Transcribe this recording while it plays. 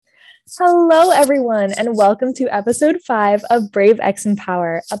Hello, everyone, and welcome to episode 5 of Brave X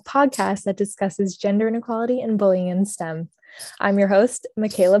Empower, a podcast that discusses gender inequality and bullying in STEM. I'm your host,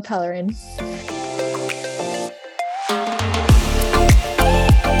 Michaela Pellerin.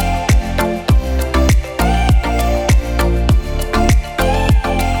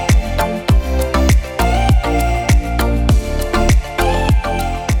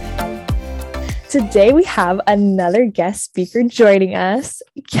 Today we have another guest speaker joining us,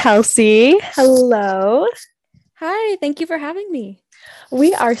 Kelsey. Hello. Hi, thank you for having me.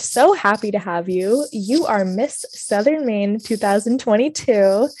 We are so happy to have you. You are Miss Southern Maine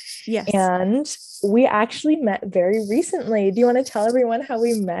 2022. Yes. And we actually met very recently. Do you want to tell everyone how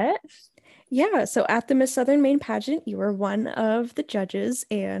we met? Yeah, so at the Miss Southern Maine pageant, you were one of the judges,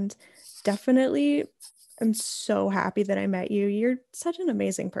 and definitely I'm so happy that I met you. You're such an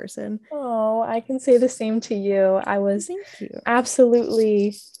amazing person. Oh, I can say the same to you. I was Thank you.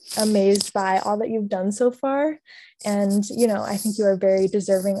 absolutely amazed by all that you've done so far. And, I think you are very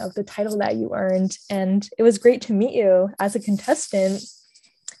deserving of the title that you earned. And it was great to meet you as a contestant.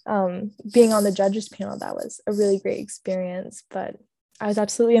 Being on the judges panel, that was a really great experience. But I was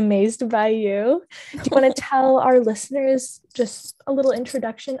absolutely amazed by you. Do you want to tell our listeners just a little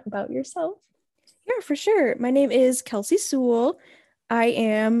introduction about yourself? Yeah, for sure. My name is Kelsey Sewell. I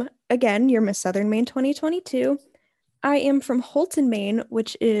am, again, your Miss Southern Maine 2022. I am from Holton, Maine,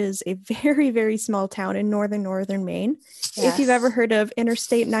 which is a very, very small town in northern Maine. If you've ever heard of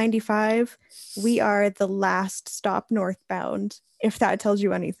Interstate 95, we are the last stop northbound, if that tells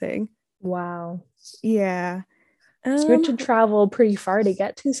you anything. Wow. Yeah. So you had to travel pretty far to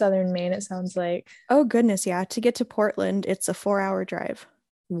get to Southern Maine, it sounds like. Oh, goodness, yeah. To get to Portland, it's a 4-hour drive.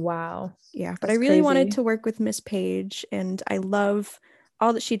 Wow. Yeah, but I really wanted to work with Miss Page, and I love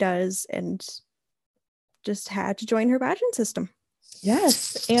all that she does, and just had to join her pageant system.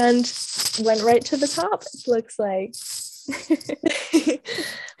 Yes, and went right to the top, it looks like.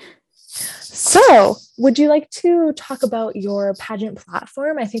 So, would you like to talk about your pageant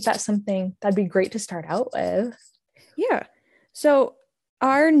platform? I think that's something that'd be great to start out with. Yeah. So,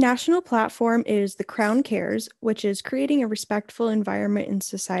 our national platform is The Crown Cares, which is creating a respectful environment in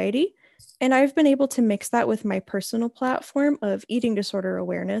society. And I've been able to mix that with my personal platform of eating disorder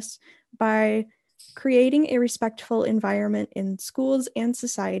awareness by creating a respectful environment in schools and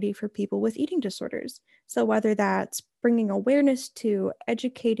society for people with eating disorders. So whether that's bringing awareness to,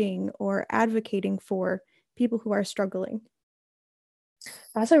 educating, or advocating for people who are struggling.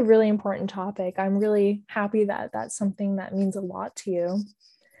 That's a really important topic. I'm really happy that that's something that means a lot to you.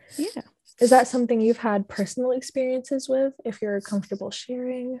 Yeah. Is that something you've had personal experiences with, if you're comfortable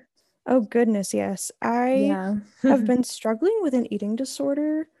sharing? Oh, goodness, yes. I have been struggling with an eating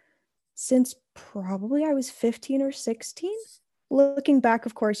disorder since probably I was 15 or 16. Looking back,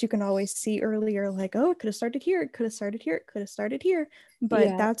 of course, you can always see earlier, like, oh, it could have started here, it could have started here, it could have started here.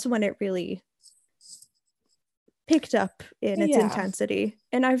 But that's when it really picked up in its intensity.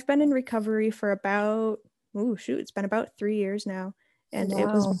 And I've been in recovery for about, it's been about 3 years now. And it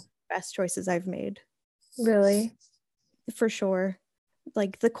was one of the best choices I've made. Really? For sure.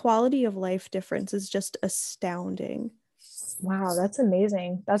 Like, the quality of life difference is just astounding. Wow, that's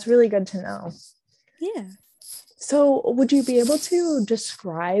amazing. That's really good to know. Yeah. So would you be able to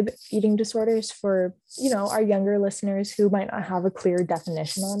describe eating disorders for, our younger listeners who might not have a clear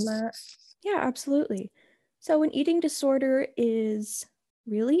definition on that? Yeah, absolutely. So an eating disorder is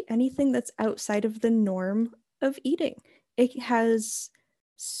really anything that's outside of the norm of eating. It has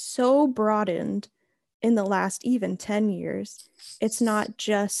so broadened in the last even 10 years. It's not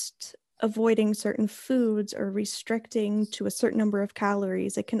just avoiding certain foods or restricting to a certain number of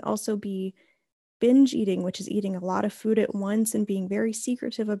calories. It can also be binge eating, which is eating a lot of food at once and being very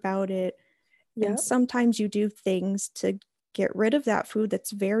secretive about it. Yep. And sometimes you do things to get rid of that food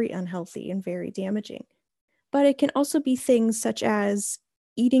that's very unhealthy and very damaging. But it can also be things such as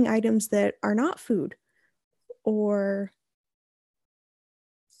eating items that are not food, or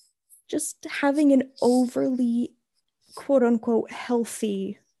just having an overly, quote unquote,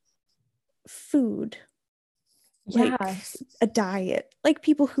 healthy food. Like a diet, like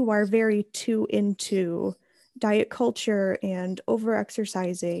people who are very too into diet culture and over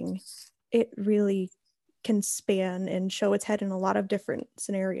exercising. It really can span and show its head in a lot of different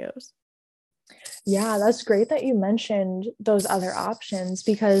scenarios. Yeah, that's great that you mentioned those other options,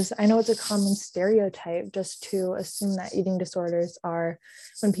 because I know it's a common stereotype just to assume that eating disorders are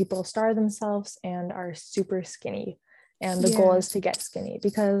when people starve themselves and are super skinny. And the goal is to get skinny,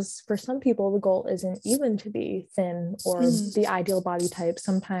 because for some people, the goal isn't even to be thin or the ideal body type.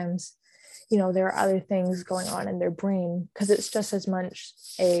 Sometimes, there are other things going on in their brain, because it's just as much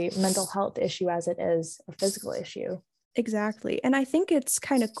a mental health issue as it is a physical issue. Exactly. And I think it's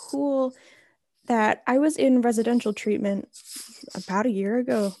kind of cool that I was in residential treatment about a year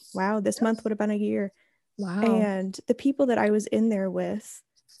ago. Wow, this month would have been a year. Wow. And the people that I was in there with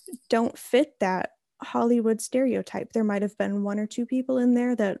don't fit that Hollywood stereotype. There might have been one or two people in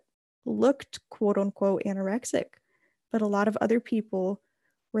there that looked quote unquote anorexic, but a lot of other people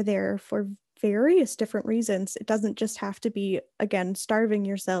were there for various different reasons. It doesn't just have to be, again, starving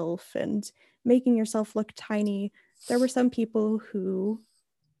yourself and making yourself look tiny. There were some people who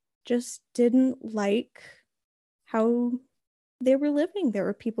just didn't like how they were living. There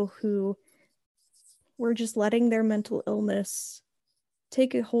were people who were just letting their mental illness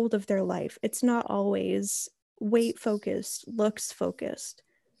take a hold of their life. It's not always weight focused, looks focused.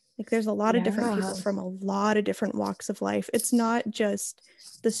 Like there's a lot of different people Yeah. from a lot of different walks of life. It's not just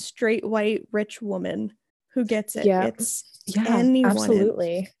the straight white rich woman who gets it. Yeah. It's Yeah, anyone and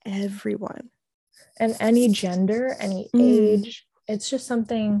absolutely. everyone. And any gender, any Mm. age, it's just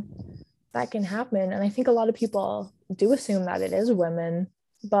something that can happen. And I think a lot of people do assume that it is women,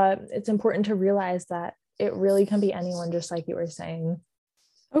 but it's important to realize that it really can be anyone, just like you were saying.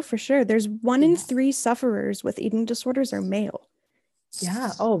 Oh, for sure. There's 1 in Yeah. 3 sufferers with eating disorders are male.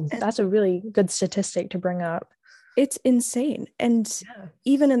 Yeah. Oh, And that's a really good statistic to bring up. it's insane. And Yeah.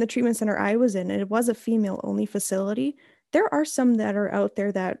 even in the treatment center I was in, it was a female only facility. There are some that are out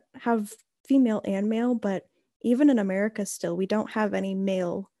there that have female and male, but even in America still, we don't have any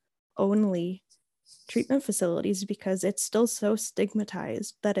male only treatment facilities because it's still so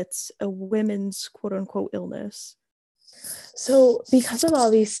stigmatized that it's a women's quote unquote illness. So, because of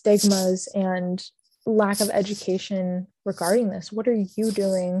all these stigmas and lack of education regarding this, what are you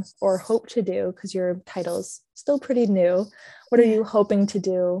doing or hope to do? Because your title's still pretty new. What are Yeah. you hoping to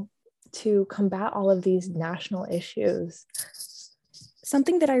do to combat all of these national issues?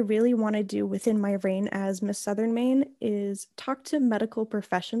 Something that I really want to do within my reign as Miss Southern Maine is talk to medical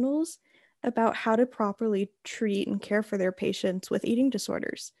professionals about how to properly treat and care for their patients with eating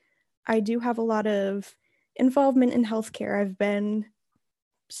disorders. I do have a lot of involvement in healthcare. I've been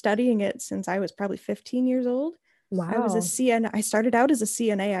studying it since I was probably 15 years old. I was a Wow. CNA. I started out as a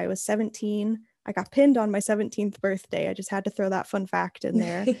CNA. I was 17. I got pinned on my 17th birthday. I just had to throw that fun fact in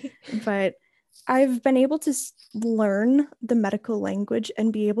there. But I've been able to learn the medical language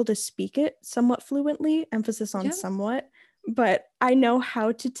and be able to speak it somewhat fluently, emphasis on Yeah. somewhat. But I know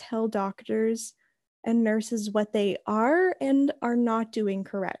how to tell doctors and nurses what they are and are not doing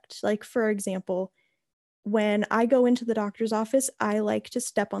correct. Like, for example, when I go into the doctor's office, I like to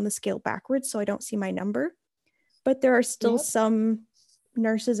step on the scale backwards so I don't see my number. But there are still Yep. some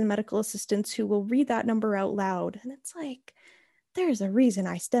nurses and medical assistants who will read that number out loud. And it's like, there's a reason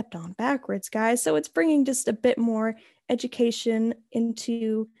I stepped on backwards, guys. So it's bringing just a bit more education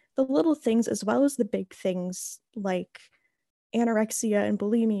into the little things as well as the big things, like anorexia and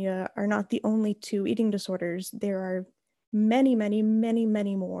bulimia are not the only two eating disorders. There are many, many, many,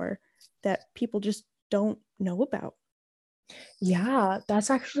 many more that people just don't know about. Yeah, that's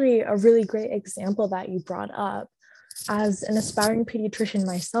actually a really great example that you brought up. As an aspiring pediatrician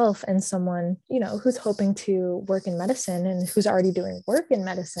myself and someone, who's hoping to work in medicine and who's already doing work in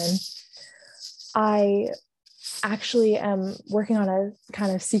medicine, I actually am working on a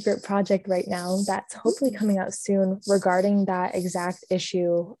kind of secret project right now that's hopefully coming out soon regarding that exact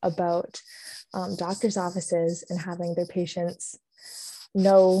issue about doctors' offices and having their patients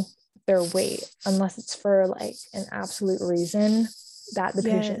know their weight unless it's for like an absolute reason that the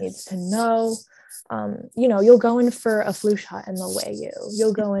patient needs to Yes. know. You'll go in for a flu shot and they'll weigh you.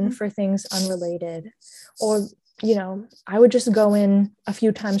 You'll go in Mhm. for things unrelated. Or, I would just go in a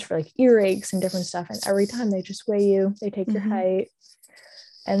few times for like earaches and different stuff. And every time they just weigh you, they take your Mhm. height.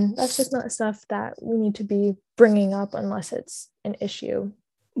 And that's just not stuff that we need to be bringing up unless it's an issue.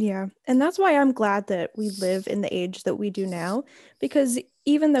 Yeah. And that's why I'm glad that we live in the age that we do now, because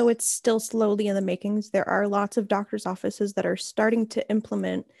even though it's still slowly in the makings, there are lots of doctors' offices that are starting to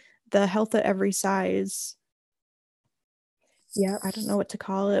implement the health at every size. Yeah. I don't know what to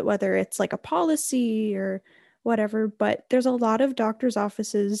call it, whether it's like a policy or whatever, but there's a lot of doctors'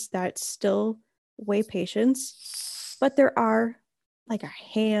 offices that still weigh patients, but there are like a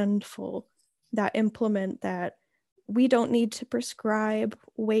handful that implement that we don't need to prescribe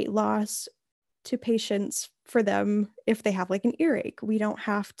weight loss to patients for them if they have like an earache. We don't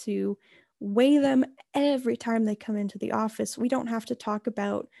have to weigh them every time they come into the office. We don't have to talk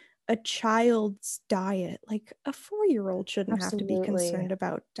about a child's diet. Like a 4-year-old shouldn't have to be Absolutely. concerned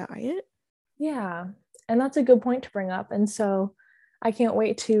about diet. Yeah. And that's a good point to bring up. And so I can't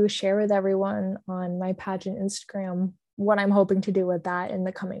wait to share with everyone on my pageant Instagram what I'm hoping to do with that in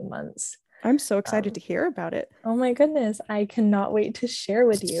the coming months. I'm so excited Um, to hear about it. oh my goodness, I cannot wait to share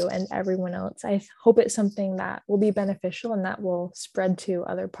with you and everyone else. I hope it's something that will be beneficial and that will spread to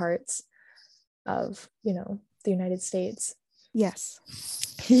other parts of, the United States. Yes.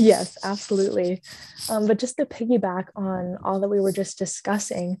 Yes, absolutely. But just to piggyback on all that we were just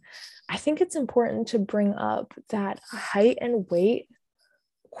discussing, I think it's important to bring up that height and weight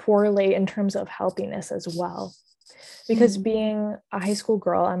correlate in terms of healthiness as well. Because being a high school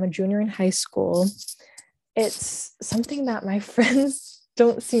girl, I'm a junior in high school, it's something that my friends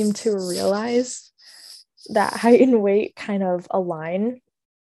don't seem to realize that height and weight kind of align.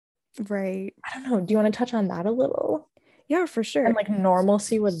 Right. I don't know. Do you want to touch on that a little? Yeah, for And sure. like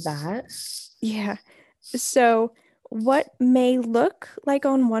normalcy with that? Yeah. So, what may look like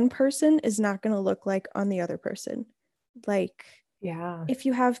on one person is not going to look like on the other person. Like, Yeah. if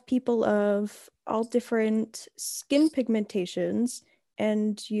you have people of all different skin pigmentations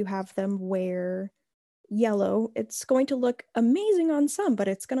and you have them wear yellow, it's going to look amazing on some, but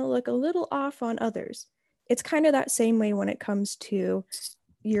it's going to look a little off on others. It's kind of that same way when it comes to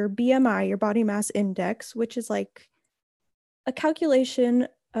your BMI, your body mass index, which is like a calculation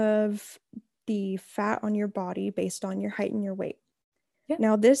of the fat on your body based on your height and your weight. Yeah.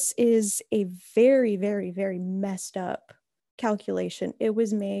 Now, this is a very, very, very messed up calculation. It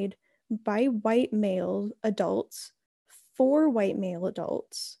was made by white male adults for white male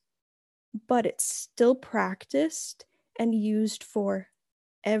adults, but it's still practiced and used for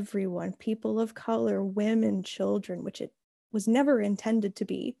everyone, people of color, women, children, which it was never intended to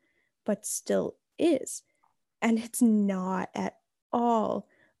be, but still is. And it's not at all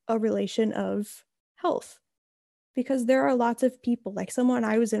a relation of health, because there are lots of people, like someone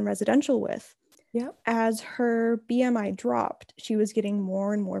I was in residential with, Yeah. as her BMI dropped, she was getting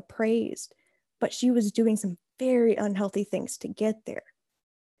more and more praised, but she was doing some very unhealthy things to get there.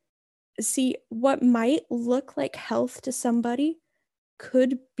 See, what might look like health to somebody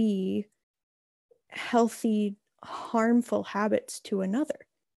could be healthy, harmful habits to another.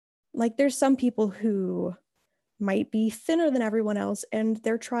 Like, there's some people who might be thinner than everyone else and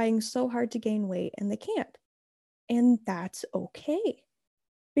they're trying so hard to gain weight and they can't. And that's okay.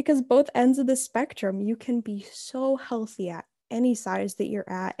 Because both ends of the spectrum, you can be so healthy at any size that you're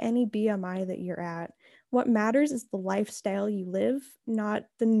at, any BMI that you're at. What matters is the lifestyle you live, not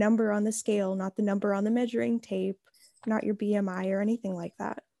the number on the scale, not the number on the measuring tape, not your BMI or anything like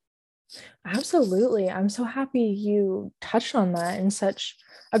that. Absolutely. I'm so happy you touched on that in such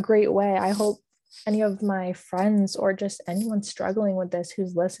a great way. I hope any of my friends or just anyone struggling with this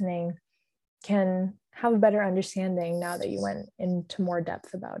who's listening can have a better understanding now that you went into more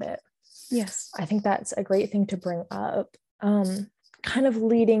depth about it. Yes. I think that's a great thing to bring up. Kind of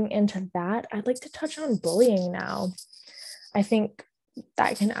leading into that, I'd like to touch on bullying now. I think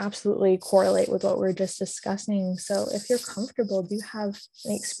that can absolutely correlate with what we're just discussing. So, if you're comfortable, do you have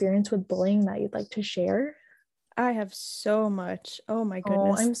any experience with bullying that you'd like to share? I have so much. Oh my Oh,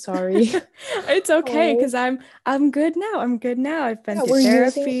 goodness. I'm sorry. It's okay Oh, because I'm good now. I'm good now. I've been yeah, through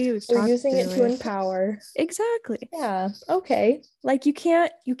therapy. We've we're talked using it through to it. empower. Exactly. Yeah. Okay. Like, you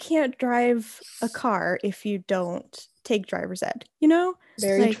can't drive a car if you don't take driver's ed, you know?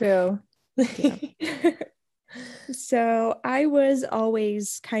 Very Like, true. yeah. So I was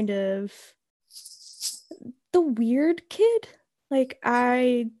always kind of the weird kid. Like,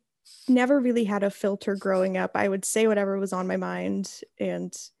 I never really had a filter growing up. I would say whatever was on my mind,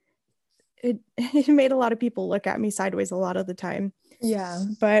 and it made a lot of people look at me sideways a lot of the time. Yeah.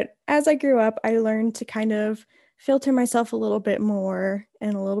 But as I grew up, I learned to kind of filter myself a little bit more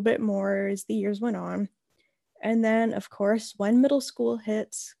and a little bit more as the years went on. And then, of course, when middle school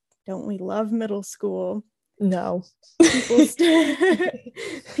hits, don't we love middle school? No. People st-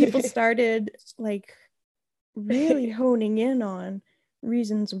 people started like really honing in on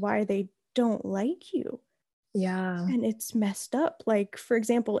reasons why they don't like you. Yeah. And it's messed up. Like, for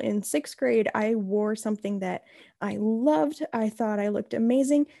example, in sixth grade, I wore something that I loved. I thought I looked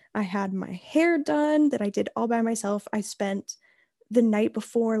amazing. I had my hair done that I did all by myself. I spent the night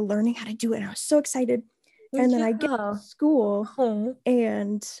before learning how to do it. And I was so excited. And then I get Yeah. to school Oh.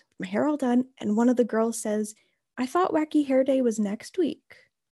 and my hair all done. And one of the girls says, I thought Wacky Hair Day was next week.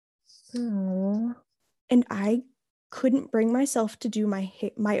 Oh. And I couldn't bring myself to do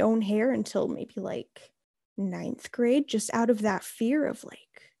my own hair until maybe like ninth grade, just out of that fear of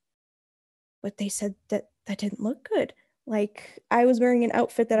like, but they said that that didn't look good. Like, I was wearing an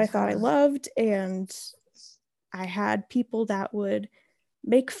outfit that I thought I Yeah. loved, and I had people that would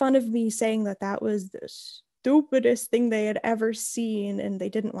make fun of me saying that that was this stupidest thing they had ever seen, and they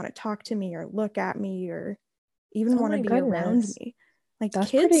didn't want to talk to me or look at me or even Oh want to my be around goodness. me. Like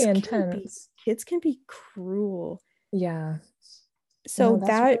That's pretty intense. kids can be cruel. Yeah. So No, that's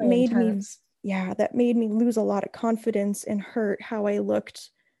that really made me, intense. yeah, that made me lose a lot of confidence and hurt how I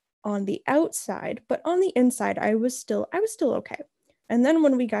looked on the outside, but on the inside I was still okay. And then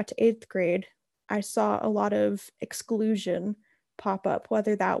when we got to 8th grade, I saw a lot of exclusion pop up,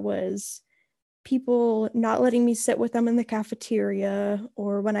 whether that was people not letting me sit with them in the cafeteria,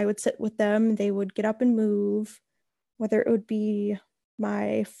 or when I would sit with them, they would get up and move, whether it would be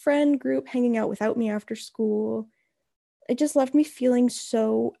my friend group hanging out without me after school. It just left me feeling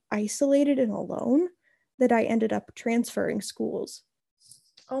so isolated and alone that I ended up transferring schools,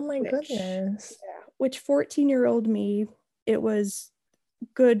 Oh my which, goodness. yeah, which 14-year-old me, it was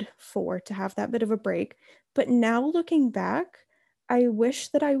good for to have that bit of a break. But now looking back, I wish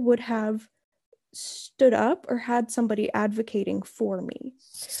that I would have stood up or had somebody advocating for me,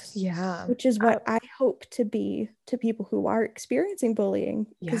 Yeah. which is what I hope to be to people who are experiencing bullying.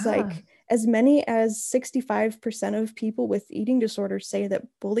 Because, Yeah. like, as many as 65% of people with eating disorders say that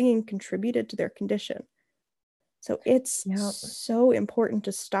bullying contributed to their condition. So it's Yeah. so important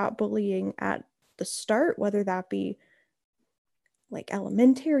to stop bullying at the start, whether that be like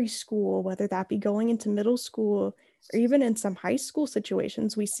elementary school, whether that be going into middle school, or even in some high school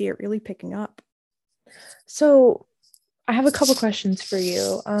situations, we see it really picking up. So I have a couple questions for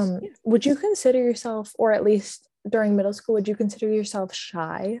you. Yeah. Would you consider yourself, or at least during middle school, would you consider yourself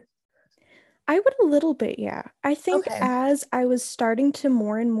shy? I would a little bit, yeah. I think Okay. as I was starting to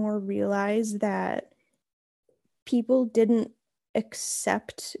more and more realize that people didn't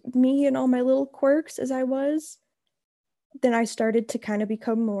accept me and all my little quirks as I was, then I started to kind of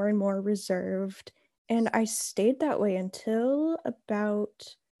become more and more reserved. And I stayed that way until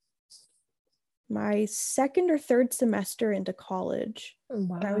about my second or third semester into college,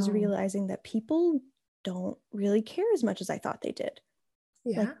 when I was Wow. realizing that people don't really care as much as I thought they did.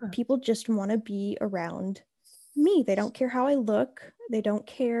 Like, Yeah. people just want to be around me. They don't care how I look. They don't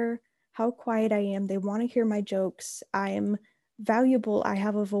care how quiet I am. They want to hear my jokes. I'm valuable. I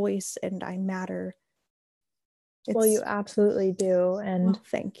have a voice and I matter. Well, you It's, absolutely do. And well,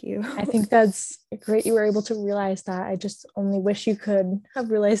 thank you. I think that's great you were able to realize that. I just only wish you could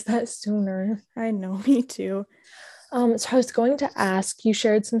have realized that sooner. I know, me too. So I was going to ask, you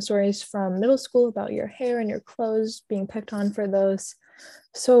shared some stories from middle school about your hair and your clothes being picked on for those.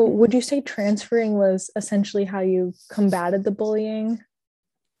 So would Mhm. you say transferring was essentially how you combated the bullying?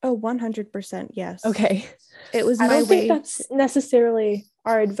 Oh, 100% yes. Okay. It was I my don't think way that's to, necessarily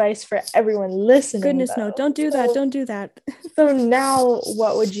our advice for everyone listening, goodness, no, though. don't do that. So, Don't do that. so now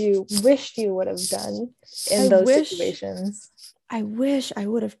what would you wish you would have done in I those wish situations? I wish I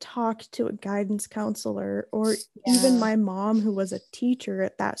would have talked to a guidance counselor or even Yeah. my mom, who was a teacher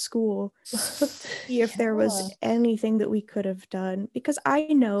at that school, see if there was Yeah. anything that we could have done. Because I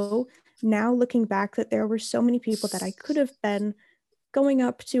know now, looking back, that there were so many people that I could have been going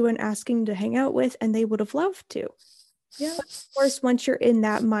up to and asking to hang out with, and they would have loved to. Yeah. But of course, once you're in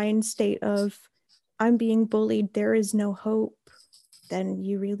that mind state of, I'm being bullied, there is no hope, then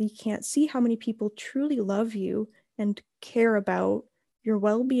you really can't see how many people truly love you and care about your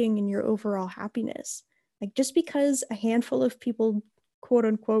well being and your overall happiness. Like, just because a handful of people, quote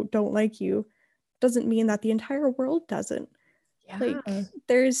unquote, don't like you, doesn't mean that the entire world doesn't. Yeah. Like,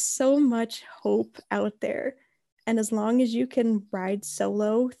 there's so much hope out there. And as long as you can ride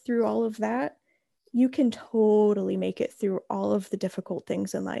solo through all of that, you can totally make it through all of the difficult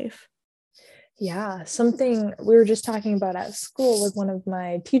things in life. Yeah, something we were just talking about at school with one of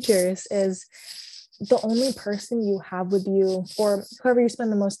my teachers is the only person you have with you or whoever you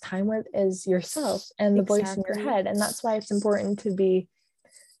spend the most time with is yourself and the voice in your Exactly. head. And that's why it's important to be,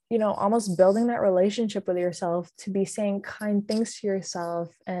 almost building that relationship with yourself, to be saying kind things to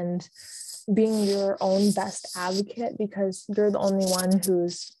yourself and being your own best advocate because you're the only one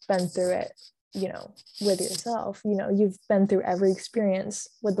who's been through it, with yourself. You've been through every experience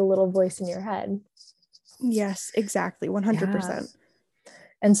with the little voice in your head. Yes, exactly. Yeah. 100%.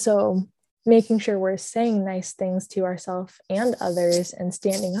 And so making sure we're saying nice things to ourselves and others and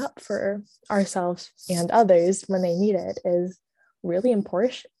standing up for ourselves and others when they need it is really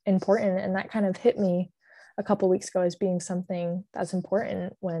important. And that kind of hit me a couple weeks ago as being something that's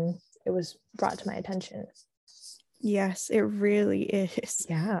important when it was brought to my attention. Yes, it really is.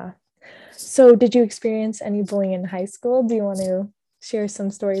 Yeah. So did you experience any bullying in high school? Do you want to share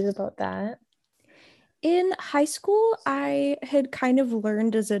some stories about that? In high school, I had kind of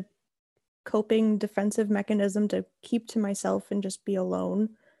learned as a coping defensive mechanism to keep to myself and just be alone.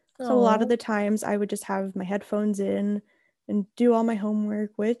 So a lot of Oh, the times I would just have my headphones in and do all my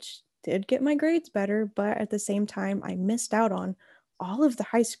homework, which did get my grades better, but at the same time, I missed out on all of the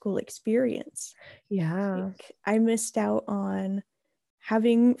high school experience. yeah. Like, I missed out on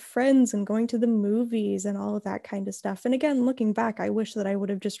having friends and going to the movies and all of that kind of stuff. And again, looking back, I wish that I would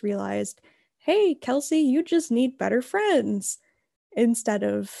have just realized, hey, Kelsey, you just need better friends instead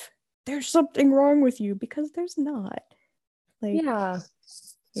of there's something wrong with you, because there's not. Like, Yeah.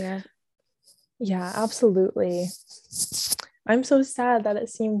 yeah, Yeah, absolutely. I'm so sad that it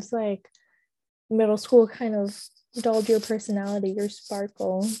seems like middle school kind of dulled your personality, your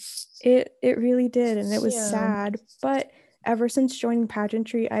sparkle. it really did, and it was Yeah. sad. But ever since joining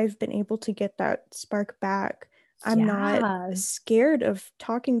pageantry, I've been able to get that spark back. I'm not Yeah. scared of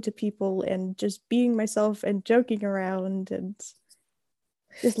talking to people and just being myself and joking around and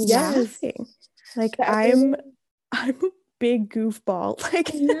just Yes. laughing. Like, But I'm everyone, I'm a big goofball.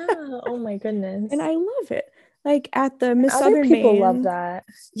 Like, yeah. Oh my and goodness. I love it. Like at the And Miss other Southern people love Maine, that.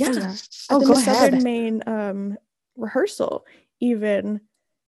 oh Yeah. yeah, at Oh, the go Miss ahead. Southern Maine rehearsal, even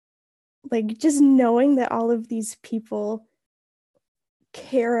like just knowing that all of these people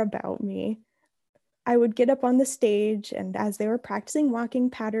care about me. I would get up on the stage, and as they were practicing walking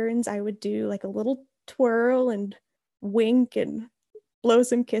patterns, I would do like a little twirl and wink and blow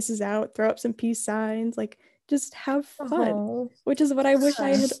some kisses out, throw up some peace signs, like just have fun, Oh, which is what I wish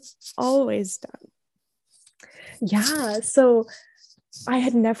I yeah. had always done. Yeah. So I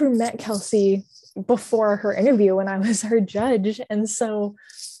had never met Kelsey before her interview when I was her judge. And so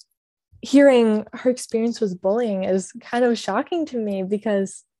hearing her experience with bullying is kind of shocking to me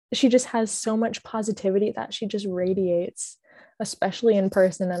because she just has so much positivity that she just radiates, especially in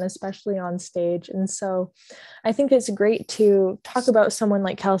person and especially on stage. And so I think it's great to talk about someone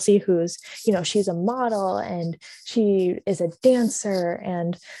like Kelsey, who's, she's a model and she is a dancer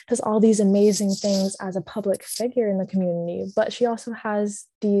and does all these amazing things as a public figure in the community. But she also has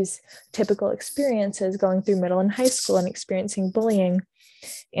these typical experiences going through middle and high school and experiencing bullying.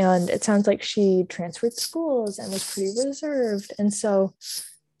 And it sounds like she transferred schools and was pretty reserved. And so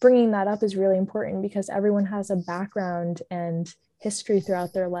bringing that up is really important because everyone has a background and history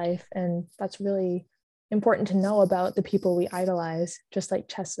throughout their life. And that's really important to know about the people we idolize, just like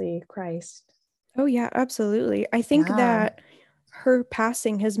Chesley Christ. Oh, yeah, absolutely. I think Yeah, that her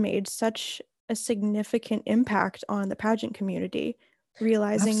passing has made such a significant impact on the pageant community,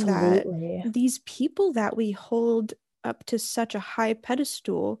 realizing that absolutely. these people that we hold up to such a high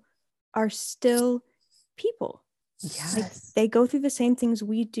pedestal are still people. Like, Yes. they go through the same things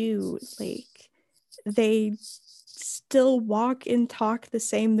we do. Like, they still walk and talk the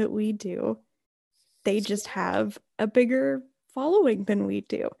same that we do. They just have a bigger following than we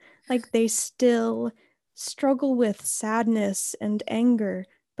do. Like, they still struggle with sadness and anger,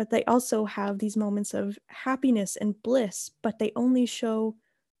 but they also have these moments of happiness and bliss, but they only show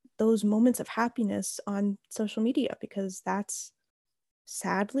those moments of happiness on social media because that's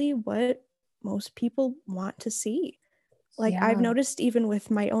sadly what most people want to see. Like, I've Yeah. noticed even with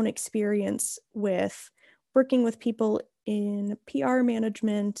my own experience with working with people in PR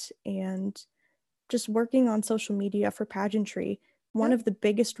management and just working on social media for pageantry, one Yep. of the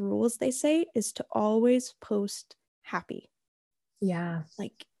biggest rules they say is to always post happy. Yeah.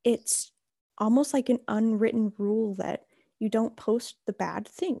 Like, it's almost like an unwritten rule that you don't post the bad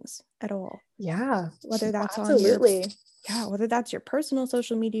things at all. Yeah. Whether that's on your, Absolutely. yeah, whether that's your personal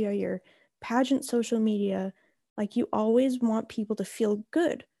social media, your pageant social media, like you always want people to feel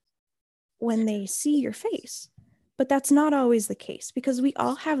good when they see your face. But that's not always the case because we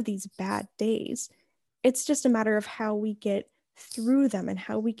all have these bad days. It's just a matter of how we get through them and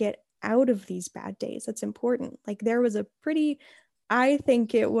how we get out of these bad days. That's important. Like, there was a pretty, I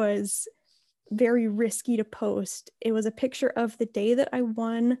think it was very risky to post. It was a picture of the day that I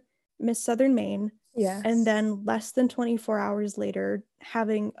won Miss Southern Maine, and Yes. then less than 24 hours later,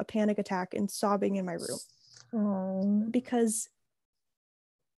 having a panic attack and sobbing in my room Oh, because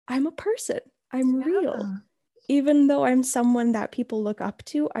I'm a person. I'm real. yeah. Even though I'm someone that people look up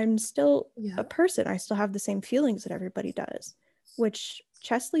to, I'm still a Yeah. person. I still have the same feelings that everybody does, which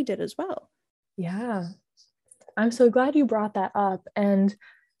Chesley did as well. Yeah. I'm so glad you brought that up. And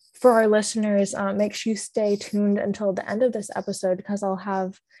for our listeners, make sure you stay tuned until the end of this episode because I'll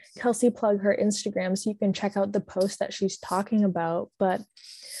have Kelsey plug her Instagram so you can check out the post that she's talking about. But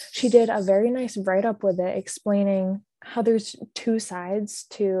she did a very nice write up with it explaining how there's two sides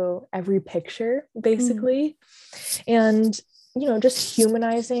to every picture, Mm. basically. And, just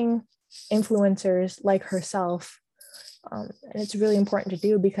humanizing influencers like herself. And it's really important to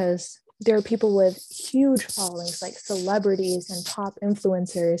do because there are people with huge followings, like celebrities and top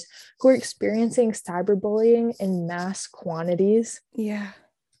influencers, who are experiencing cyberbullying in mass quantities. Yeah.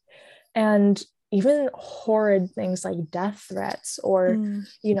 And even horrid things like death threats or,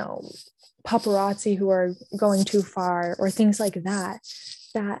 you know, paparazzi who are going too far or things like that,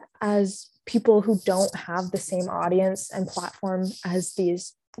 that as people who don't have the same audience and platform as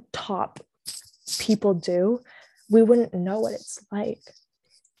these top people do, we wouldn't know what it's like.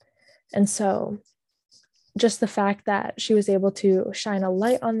 And so just the fact that she was able to shine a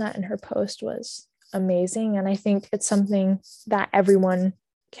light on that in her post was amazing. And I think it's something that everyone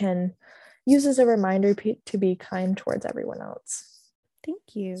can use as a reminder to be kind towards everyone else. Thank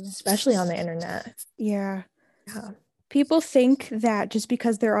you. Especially on the internet. Yeah. People think that just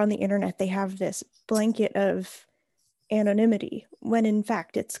because they're on the internet, they have this blanket of anonymity, when in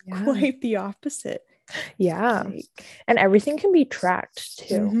fact it's quite the opposite. Yeah. And everything can be tracked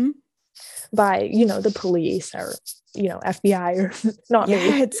too by, you know, the police or, you know, FBI or not me.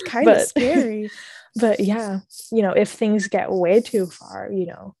 Yeah, it's kind of scary. But yeah, you know, if things get way too far, you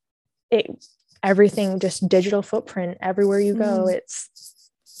know, everything just digital footprint everywhere you go,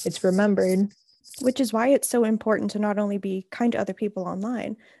 it's remembered. Which is why it's so important to not only be kind to other people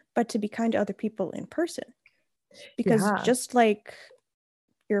online, but to be kind to other people in person. Because just like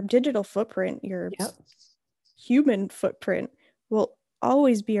your digital footprint, your human footprint will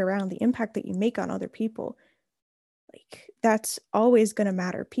always be around. The impact that you make on other people, like, that's always going to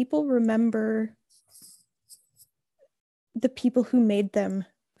matter. People remember the people who made them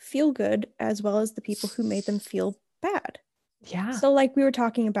feel good as well as the people who made them feel bad. Yeah. So like we were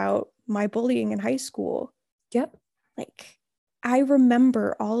talking about my bullying in high school. Yep. Like, I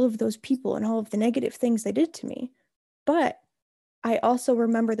remember all of those people and all of the negative things they did to me. But I also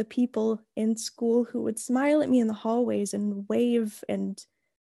remember the people in school who would smile at me in the hallways and wave and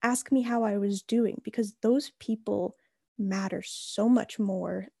ask me how I was doing, because those people matter so much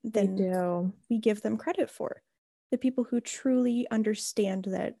more than we give them credit for. The people who truly understand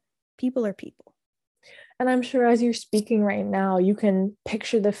that people are people. And I'm sure as you're speaking right now, you can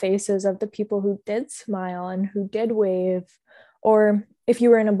picture the faces of the people who did smile and who did wave. Or if you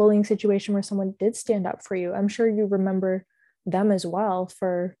were in a bullying situation where someone did stand up for you, I'm sure you remember them as well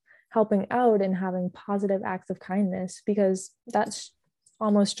for helping out and having positive acts of kindness, because that's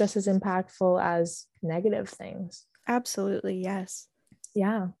almost just as impactful as negative things. Absolutely, yes.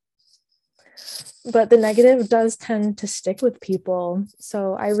 Yeah. But the negative does tend to stick with people.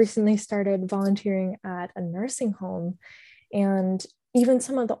 So I recently started volunteering at a nursing home, and even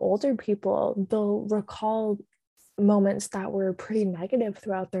some of the older people, they'll recall moments that were pretty negative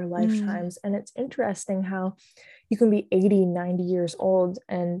throughout their lifetimes. And it's interesting how you can be 80, 90 years old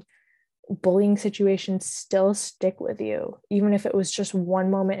and bullying situations still stick with you, even if it was just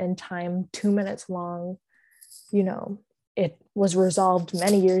one moment in time, 2 minutes long. You know, it was resolved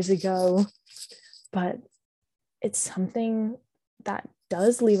many years ago, but it's something that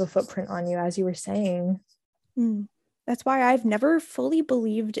does leave a footprint on you, as you were saying. That's why I've never fully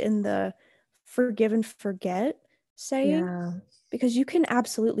believed in the forgive and forget saying, because you can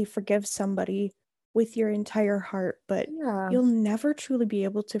absolutely forgive somebody with your entire heart, but you'll never truly be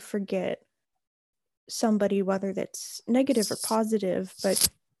able to forget somebody, whether that's negative or positive, but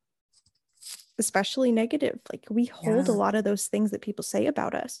especially negative. Like, we hold a lot of those things that people say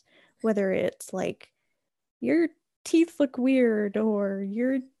about us, whether it's like, your teeth look weird or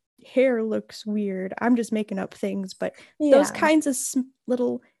your hair looks weird. I'm just making up things, but those kinds of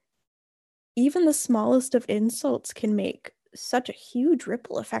little, even the smallest of insults can make such a huge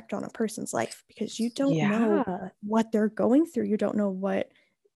ripple effect on a person's life, because you don't know what they're going through. You don't know what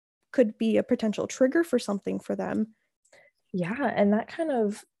could be a potential trigger for something for them. Yeah, and that kind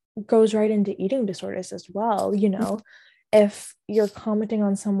of goes right into eating disorders as well. You know, if you're commenting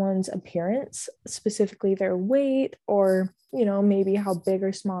on someone's appearance, specifically their weight, or, you know, maybe how big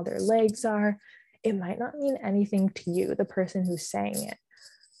or small their legs are, it might not mean anything to you, the person who's saying it.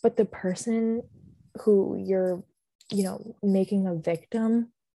 But the person who you're, you know, making a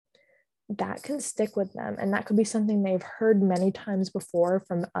victim, that can stick with them. And that could be something they've heard many times before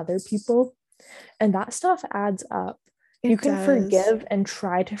from other people. And that stuff adds up. You can forgive and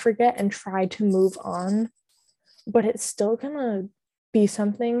try to forget and try to move on, but it's still gonna be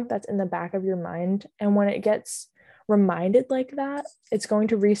something that's in the back of your mind. And when it gets reminded like that, it's going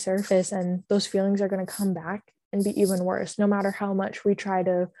to resurface, and those feelings are going to come back and be even worse, no matter how much we try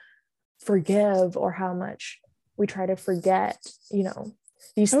to forgive or how much we try to forget. You know,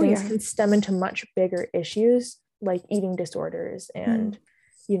 these things can stem into much bigger issues like eating disorders and,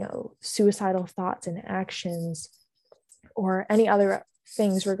 you know, suicidal thoughts and actions, or any other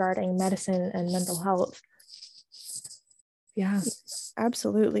things regarding medicine and mental health. Yeah.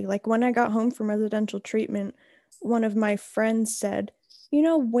 Absolutely. Like when I got home from residential treatment, one of my friends said,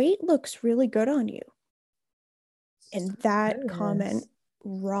 weight looks really good on you. And that comment Goodness.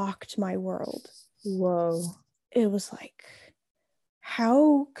 rocked my world. Whoa. It was like,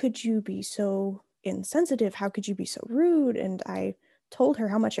 how could you be so insensitive? How could you be so rude? And I told her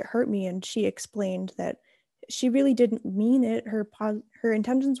how much it hurt me, and she explained that she really didn't mean it. Her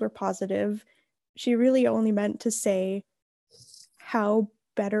intentions were positive. She really only meant to say how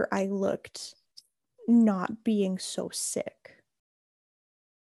better I looked not being so sick.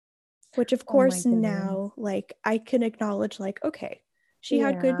 Which of Oh my course goodness. now, like, I can acknowledge, like, okay, she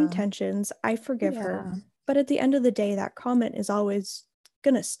had good Yeah. intentions. I forgive her. Yeah. But at the end of the day, that comment is always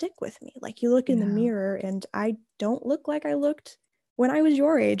gonna stick with me. Like, you look in the Yeah. mirror and I don't look like I looked when I was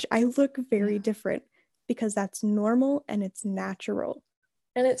your age. I look very Yeah. different because that's normal and it's natural.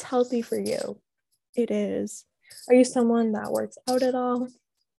 And it's healthy for you. It is. Are you someone that works out at all?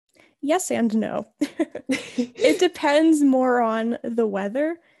 Yes and no. It depends more on the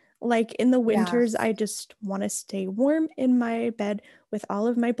weather. Like in the Yeah. winters, I just want to stay warm in my bed with all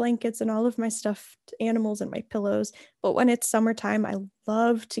of my blankets and all of my stuffed animals and my pillows. But when it's summertime, I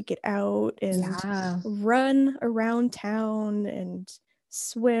love to get out and Yeah. run around town and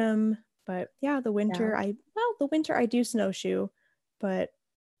swim. But yeah, Yeah. the winter I do snowshoe, but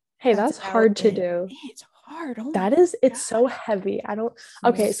Hey, that's that's about hard to it. do. It's hard. Oh my That is, it's so gosh. heavy. I don't, Yeah.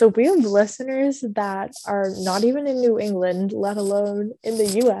 okay, so we have listeners that are not even in New England, let alone in the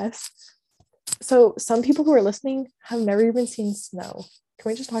US. So some people who are listening have never even seen snow. Can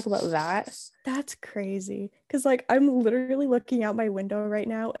we just talk about that? That's crazy. Because, like, I'm literally looking out my window right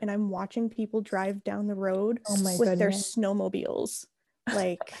now and I'm watching people drive down the road Oh my with their goodness. snowmobiles.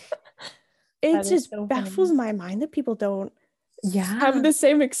 Like, it That is just so baffles funny. my mind that people don't have Yeah, the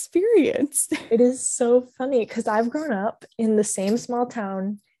same experience. it is so funny because I've grown up in the same small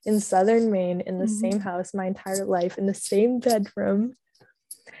town in Southern Maine, in the Mhm. same house my entire life, in the same bedroom.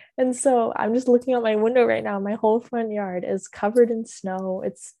 And so I'm just looking out my window right now. My whole front yard is covered in snow.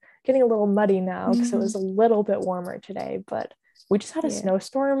 It's getting a little muddy now because it was Mhm. a little bit warmer today, but we just had a Yeah.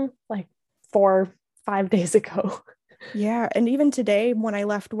 snowstorm like 4, 5 days ago. Yeah. And even today, when I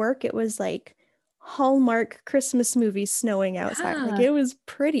left work, it was like Hallmark Christmas movies snowing outside. Like, Yeah, it was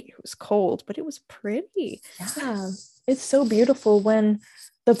pretty. It was cold, but it was pretty. yeah. It's so beautiful when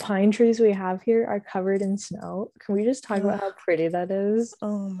the pine trees we have here are covered in snow. Can we just talk about Ugh. how pretty that is?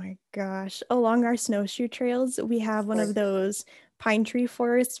 Oh my gosh. Along our snowshoe trails, we have one of Gorgeous. those pine tree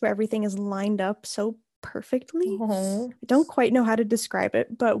forests where everything is lined up so perfectly. Oh, I don't quite know how to describe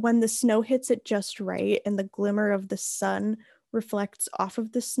it, but when the snow hits it just right and the glimmer of the sun reflects off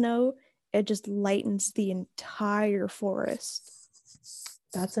of the snow, it just lightens the entire forest.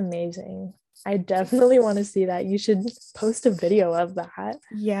 that's amazing. I definitely want to see that. You should post a video of that.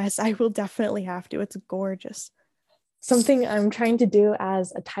 Yes, I will definitely have to. It's gorgeous. Something I'm trying to do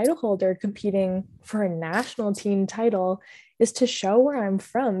as a title holder competing for a national team title is to show where I'm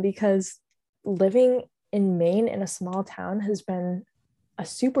from because living in Maine in a small town has been a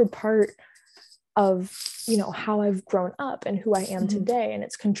super part of how I've grown up and who I am Mhm. today, and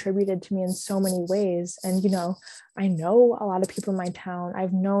it's contributed to me in so many ways. And I know a lot of people in my town.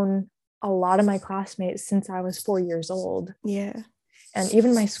 I've known a lot of my classmates since I was 4 years old, Yeah. and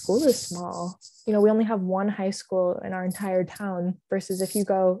even my school is small. We only have one high school in our entire town versus if you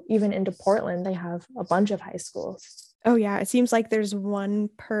go even into Portland, they have a bunch of high schools. Oh yeah, it seems like there's one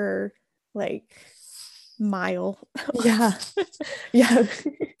per like mile. Yeah. Yeah.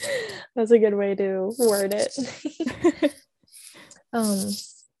 That's a good way to word it. um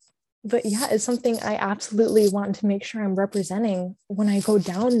but yeah, it's something I absolutely want to make sure I'm representing when I go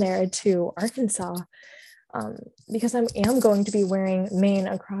down there to Arkansas, um, because I am going to be wearing Maine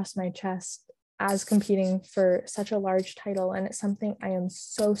across my chest as competing for such a large title. And it's something I am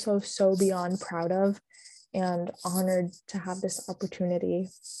so, so, so beyond proud of and honored to have this opportunity.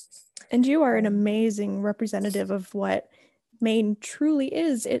 And you are an Um, amazing representative of what Maine truly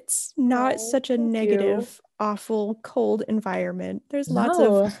is. It's not oh, such a thank you. negative, awful, cold environment. There's lots of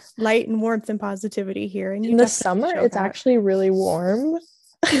No, light and warmth and positivity here, and you in the definitely summer, show it's that. actually really warm.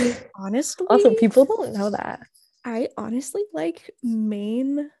 Also, Honestly, people don't know that. I honestly like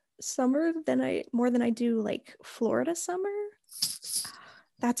Maine summer than I more than I do like Florida summer.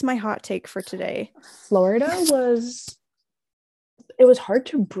 That's my hot take for today. Florida was it was hard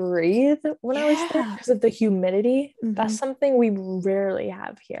to breathe when I was there Yeah. because of the humidity. That's Mhm. something we rarely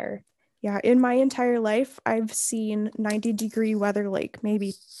have here. Yeah, in my entire life, I've seen 90-degree weather like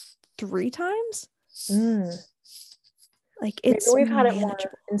maybe 3 times. Mm. Like Maybe it's we've had it more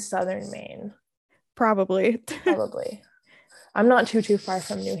manageable. in Southern Maine. Probably. Probably. I'm not too far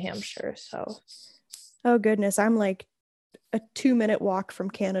from New Hampshire, so. Oh goodness, I'm like a 2-minute walk from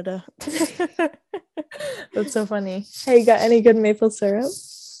Canada. That's so funny. Hey, you got any good maple syrup?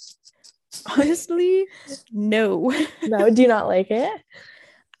 Honestly, no. No, do you not like it?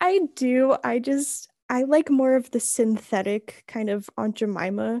 I do. I like more of the synthetic kind of Aunt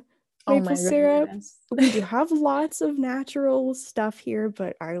Jemima Oh maple my syrup. goodness. We do have lots of natural stuff here,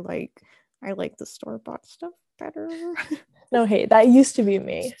 but I like the store-bought stuff better. No, hey, that used to be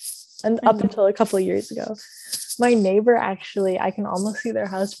me. And I up know. until a couple of years ago. My neighbor actually, I can almost see their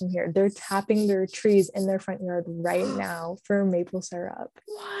house from here. They're tapping their trees in their front yard right now for maple syrup.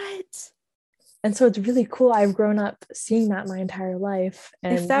 What? And so it's really cool. I've grown up seeing that my entire life.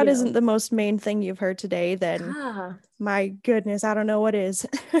 If And, that isn't the most main thing you've heard today, then yeah. my goodness, I don't know what is.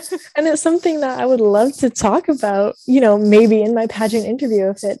 And it's something that I would love to talk about, maybe in my pageant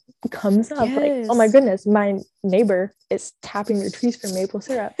interview if it comes up. Like, oh my Yes. goodness, my neighbor is tapping their trees for maple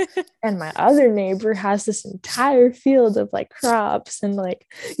syrup. And my other neighbor has this entire field of like crops and like,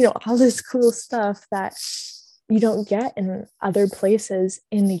 all this cool stuff that you don't get in other places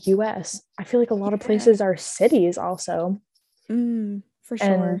in the US. I feel like a lot of Yeah. places are cities also. For And,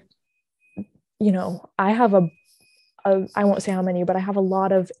 sure. I have I won't say how many, but I have a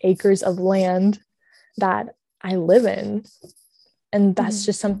lot of acres of land that I live in. And that's Mhm.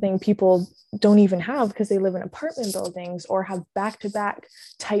 just something people don't even have because they live in apartment buildings or have back-to-back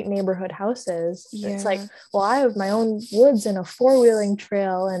tight neighborhood houses. And it's like, Yeah. well, I have my own woods and a four-wheeling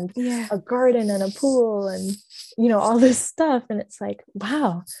trail and Yeah. a garden and a pool and, all this stuff. And it's like,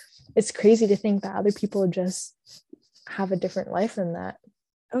 wow, it's crazy to think that other people just have a different life than that.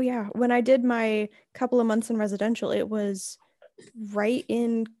 Oh yeah. When I did my couple of months in residential, it was right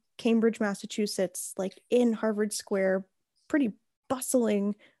in Cambridge, Massachusetts, like in Harvard Square, pretty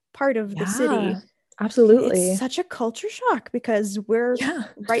bustling part of the city. Yeah, And it's absolutely. such a culture shock because we're Yeah.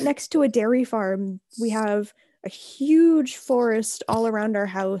 right next to a dairy farm. We have a huge forest all around our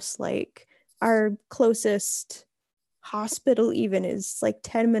house. Like our closest hospital even is like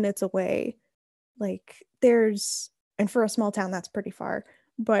 10 minutes away. Like and for a small town, that's pretty far,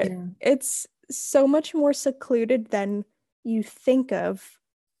 but Yeah. it's so much more secluded than you think of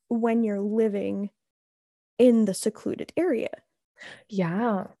when you're living in the secluded area.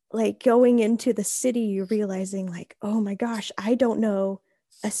 Yeah. Like going into the city, you're realizing, like, oh my gosh, I don't know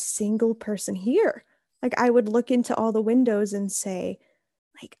a single person here. Like, I would look into all the windows and say,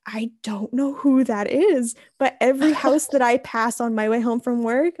 like, I don't know who that is. But every house that I pass on my way home from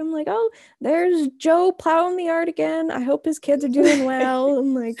work, I'm like, oh, there's Joe plowing the yard again. I hope his kids are doing well.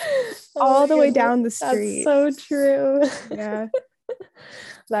 And like Oh all my the way goodness. down the That's street. so true. Yeah.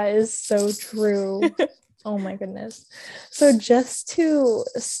 That is so true. Oh my goodness. So just to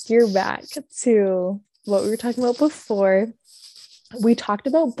steer back to what we were talking about before, we talked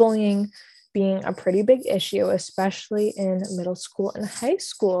about bullying being a pretty big issue, especially in middle school and high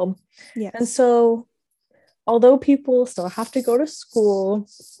school. And Yes. so although people still have to go to school,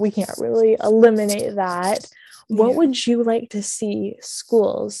 we can't really eliminate that. What Yeah. would you like to see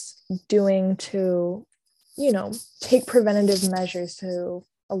schools doing to, take preventative measures to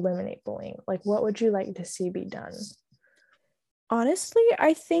eliminate bullying? Like, what would you like to see be done? Honestly,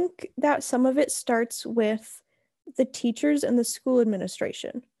 I think that some of it starts with the teachers and the school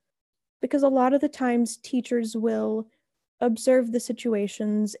administration, because a lot of the times teachers will observe the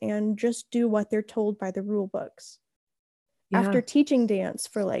situations and just do what they're told by the rule books. After Yeah. teaching dance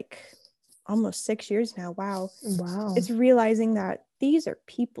for like almost 6 years now, wow, Wow. it's realizing that these are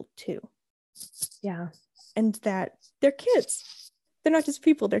people too, Yeah. and that they're kids. They're not just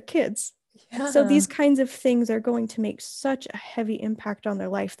people, they're kids. So Yeah. these kinds of things are going to make such a heavy impact on their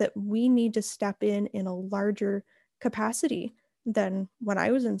life that we need to step in a larger capacity than when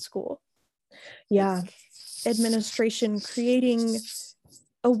I was in school. Yeah. Like administration creating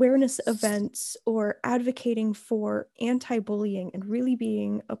awareness events or advocating for anti-bullying and really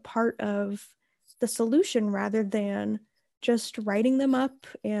being a part of the solution rather than just writing them up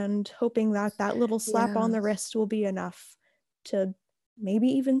and hoping that that little slap Yeah. on the wrist will be enough to maybe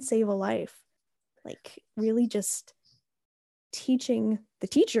even save a life. Like really just teaching the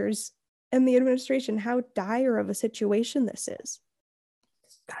teachers and the administration how dire of a situation this is.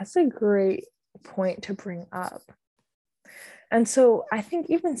 That's a great point to bring up. And so I think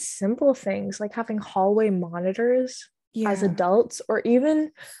even simple things like having hallway monitors as Yeah. adults, or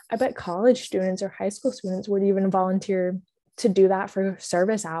even I bet college students or high school students would even volunteer to do that for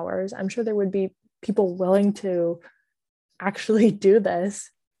service hours. I'm sure there would be people willing to actually do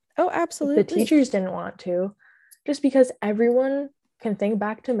this Oh, if the absolutely. teachers didn't want to. just because everyone can think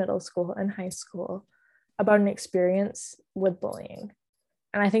back to middle school and high school about an experience with bullying.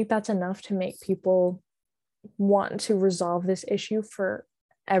 And I think that's enough to make people want to resolve this issue for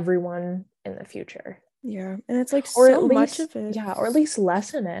everyone in the future. Yeah. And it's like Or so at much least, of it. yeah, or at least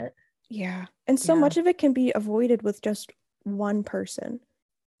lessen it. Yeah. And so Yeah. much of it can be avoided with just one person,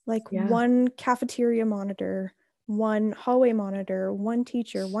 like Yeah. one cafeteria monitor, one hallway monitor, one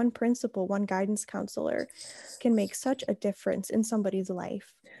teacher, one principal, one guidance counselor can make such a difference in somebody's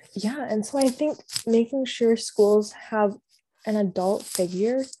life. Yeah. And so I think making sure schools have an adult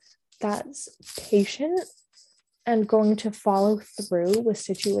figure that's patient and going to follow through with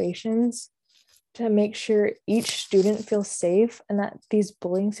situations to make sure each student feels safe and that these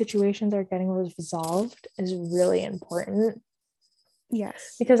bullying situations are getting resolved is really important.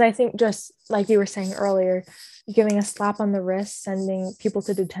 Yes. Because I think, just like you were saying earlier, giving a slap on the wrist, sending people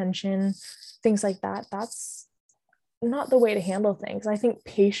to detention, things like that, that's not the way to handle things. I think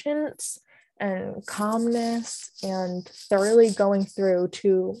patience and calmness and thoroughly going through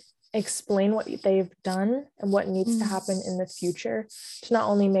to explain what they've done and what needs to happen in the future to not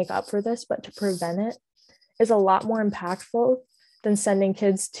only make up for this, but to prevent it is a lot more impactful than sending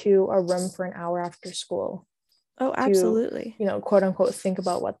kids to a room for an hour after school. Oh, absolutely. To, quote unquote, think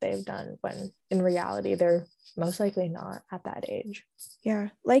about what they've done when in reality, they're most likely not at that age.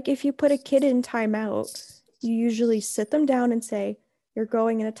 Yeah. Like if you put a kid in timeout, you usually sit them down and say, you're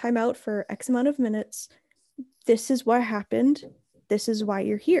going in a timeout for X amount of minutes. This is what happened. This is why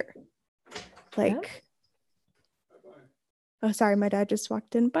you're here. Like, oh, sorry, my dad just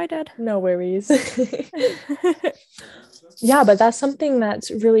walked in. Bye, Dad. No worries. Yeah, but that's something that's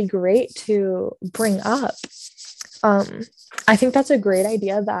really great to bring up. I think that's a great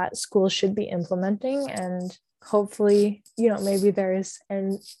idea that schools should be implementing, and hopefully, maybe there's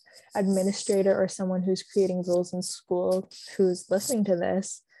an administrator or someone who's creating rules in school who's listening to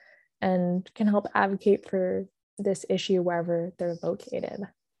this and can help advocate for this issue wherever they're located.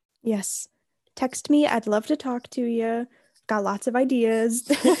 Yes. Text me. I'd love to talk to you. Got lots of ideas.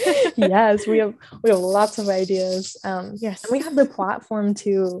 Yes, we have lots of ideas. Yes. And we have the platform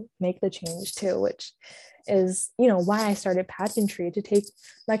to make the change too, which is, why I started pageantry, to take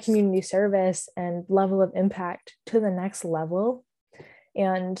my community service and level of impact to the next level.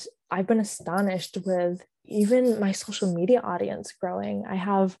 And I've been astonished with even my social media audience growing. I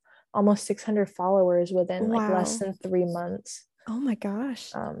have almost 600 followers within like less than 3 months. Oh my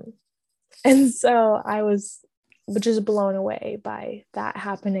gosh. And so I was just blown away by that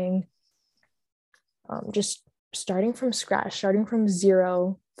happening. Just starting from scratch, starting from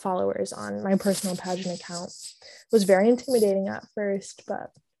 0 followers on my personal pageant account was very intimidating at first,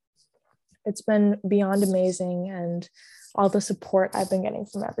 but it's been beyond amazing. And all the support I've been getting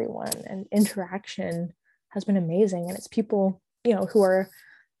from everyone and interaction has been amazing. And it's people, who are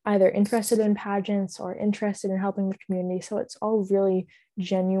either interested in pageants or interested in helping the community. So it's all really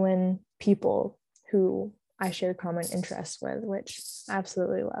genuine people who I share common interests with, which I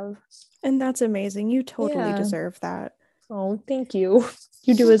absolutely love. And that's amazing. You totally deserve that. Oh, thank you.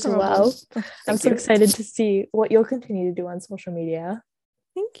 You do as well. I'm so excited to see what you'll continue to do on social media.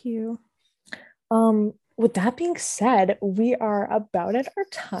 Thank you. With that being said, we are about at our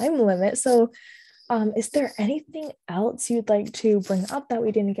time limit. So is there anything else you'd like to bring up that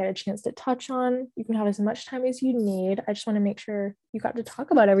we didn't get a chance to touch on? You can have as much time as you need. I just want to make sure you got to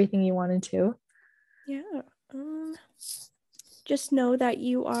talk about everything you wanted to. Yeah. Just know that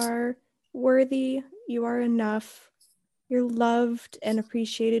you are worthy. You are enough. You're loved and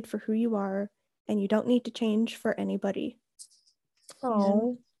appreciated for who you are, and you don't need to change for anybody.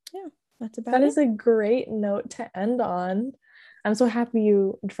 Oh, yeah, that's about that it. Is a great note to end on. I'm so happy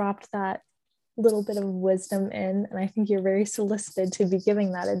you dropped that little bit of wisdom in, and I think you're very solicited to be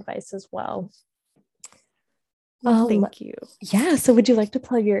giving that advice as well. Thank you. Yeah, so would you like to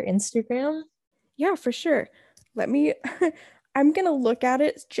plug your Instagram? Yeah, for sure. Let me I'm gonna look at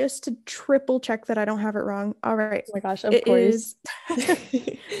it just to triple check that I don't have it wrong. All right. Oh my gosh, of course.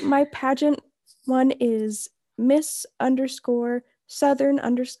 My pageant one is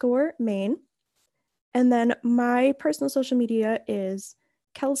Miss_Southern_Maine. And then my personal social media is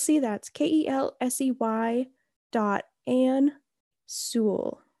Kelsey, that's KELSEY .Ann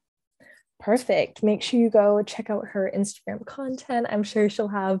Perfect. Make sure you go check out her Instagram content. I'm sure she'll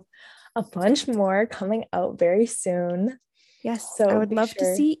have a bunch more coming out very soon. Yes, so I would love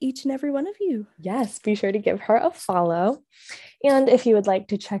to see each and every one of you. Yes, be sure to give her a follow. And if you would like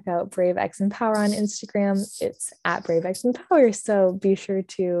to check out Brave X Empower on Instagram, it's at Brave X Empower. So be sure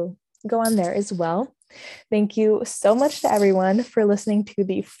to go on there as well. Thank you so much to everyone for listening to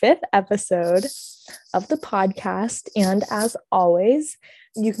the 5th episode of the podcast. And as always,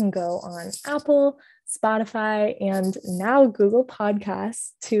 you can go on Apple, Spotify, and now Google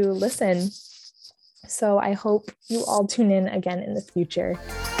Podcasts to listen. So I hope you all tune in again in the future.